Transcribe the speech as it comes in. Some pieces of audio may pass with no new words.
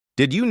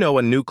Did you know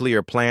a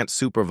nuclear plant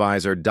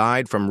supervisor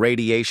died from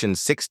radiation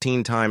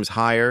 16 times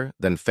higher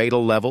than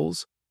fatal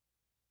levels?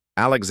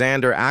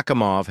 Alexander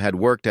Akimov had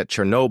worked at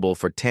Chernobyl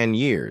for 10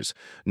 years,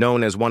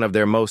 known as one of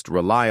their most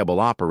reliable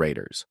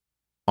operators.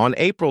 On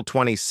April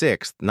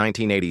 26,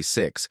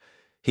 1986,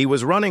 he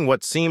was running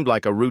what seemed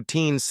like a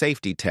routine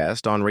safety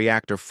test on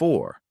Reactor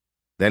 4.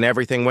 Then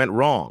everything went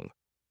wrong.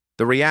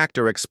 The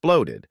reactor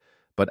exploded,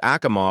 but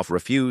Akimov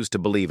refused to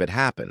believe it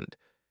happened.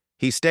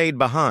 He stayed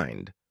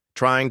behind,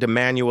 trying to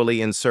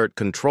manually insert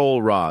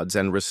control rods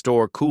and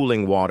restore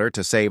cooling water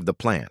to save the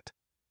plant.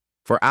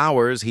 For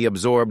hours, he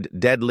absorbed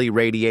deadly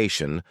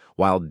radiation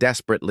while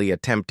desperately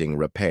attempting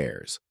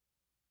repairs.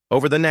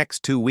 Over the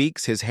next 2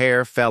 weeks, his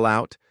hair fell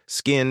out,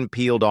 skin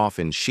peeled off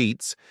in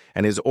sheets,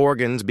 and his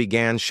organs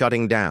began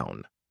shutting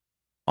down.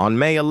 On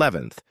May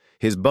 11th,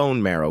 his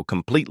bone marrow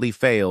completely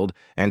failed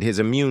and his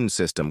immune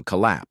system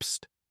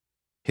collapsed.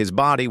 His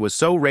body was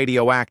so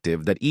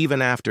radioactive that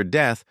even after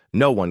death,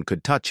 no one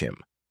could touch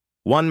him.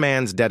 One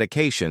man's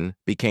dedication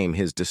became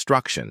his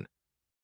destruction.